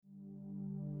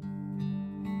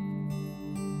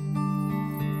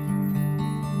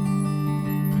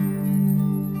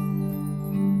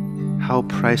How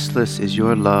priceless is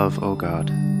your love, O God!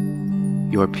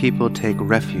 Your people take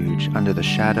refuge under the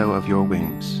shadow of your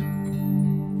wings.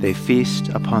 They feast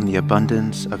upon the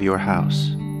abundance of your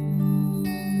house.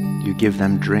 You give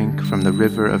them drink from the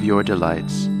river of your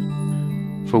delights.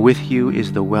 For with you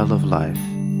is the well of life,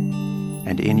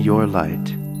 and in your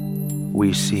light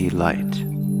we see light.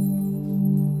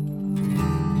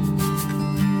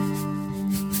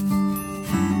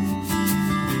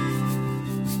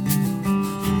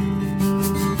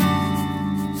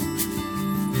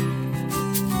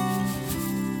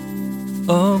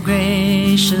 O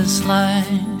gracious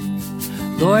light,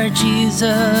 Lord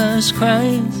Jesus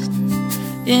Christ,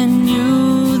 in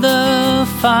you the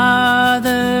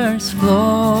Father's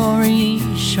glory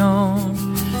shone.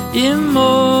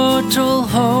 Immortal,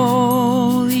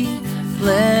 holy,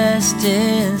 blessed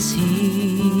is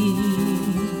he,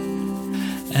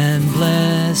 and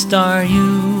blessed are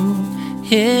you,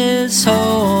 his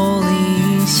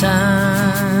holy Son.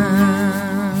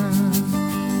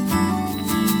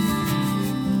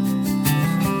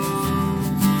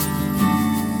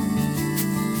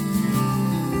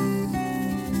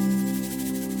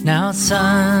 Now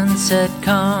sunset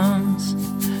comes,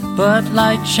 but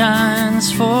light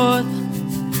shines forth.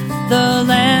 The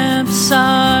lamps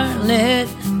are lit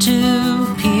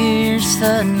to pierce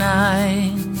the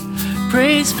night.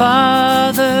 Praise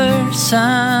Father,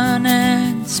 Son,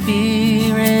 and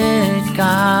Spirit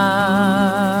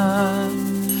God,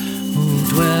 who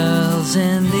dwells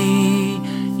in the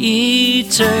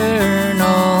eternal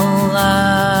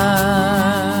light.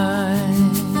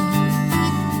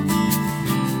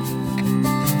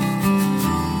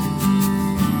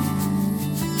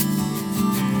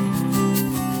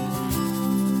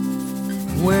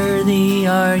 Worthy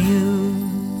are you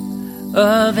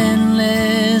of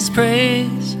endless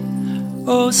praise,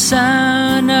 O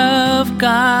Son of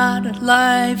God,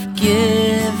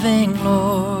 life-giving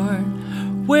Lord.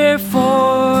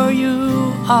 Wherefore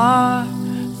you are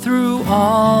through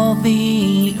all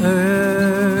the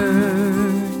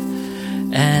earth,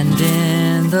 and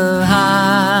in the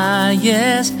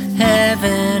highest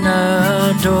heaven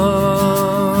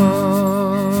adored.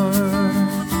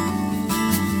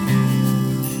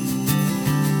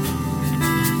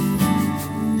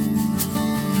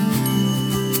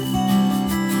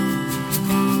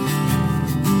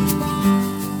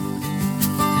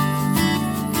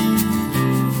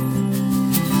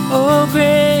 O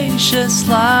gracious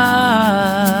light.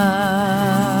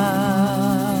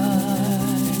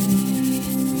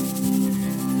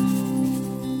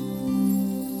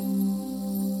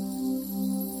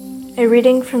 A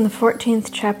reading from the 14th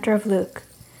chapter of Luke.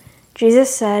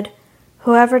 Jesus said,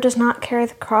 "Whoever does not carry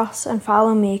the cross and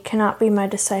follow me cannot be my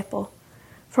disciple.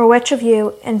 For which of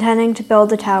you, intending to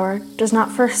build a tower, does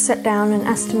not first sit down and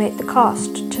estimate the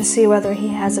cost to see whether he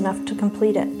has enough to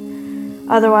complete it?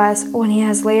 Otherwise, when he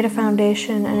has laid a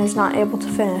foundation and is not able to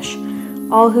finish,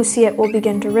 all who see it will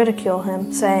begin to ridicule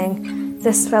him, saying,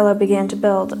 'This fellow began to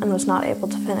build and was not able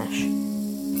to finish.'"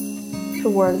 The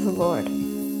word of the Lord.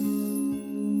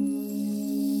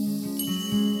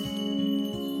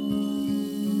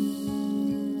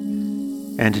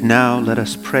 And now let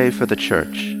us pray for the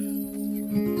church,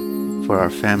 for our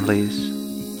families,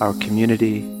 our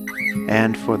community,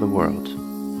 and for the world.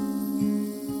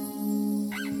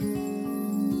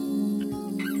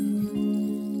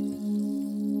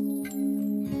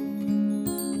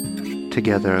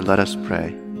 Together let us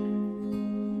pray.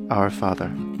 Our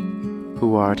Father,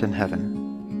 who art in heaven,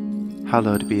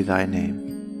 hallowed be thy name.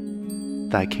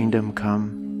 Thy kingdom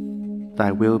come,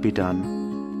 thy will be done,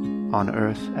 on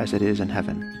earth as it is in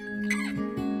heaven.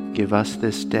 Give us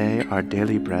this day our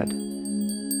daily bread,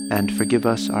 and forgive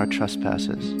us our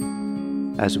trespasses,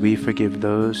 as we forgive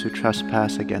those who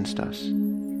trespass against us.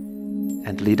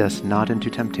 And lead us not into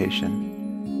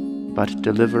temptation, but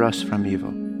deliver us from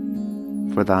evil.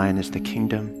 For thine is the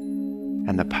kingdom,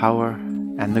 and the power,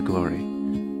 and the glory,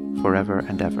 forever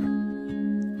and ever.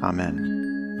 Amen.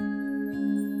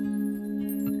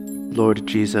 Lord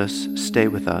Jesus, stay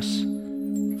with us,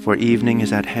 for evening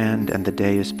is at hand and the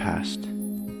day is past.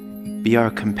 Be our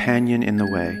companion in the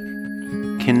way.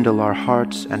 Kindle our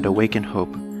hearts and awaken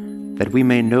hope, that we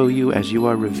may know you as you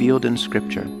are revealed in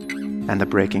Scripture and the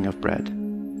breaking of bread.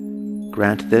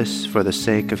 Grant this for the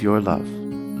sake of your love.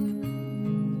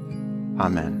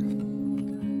 Amen.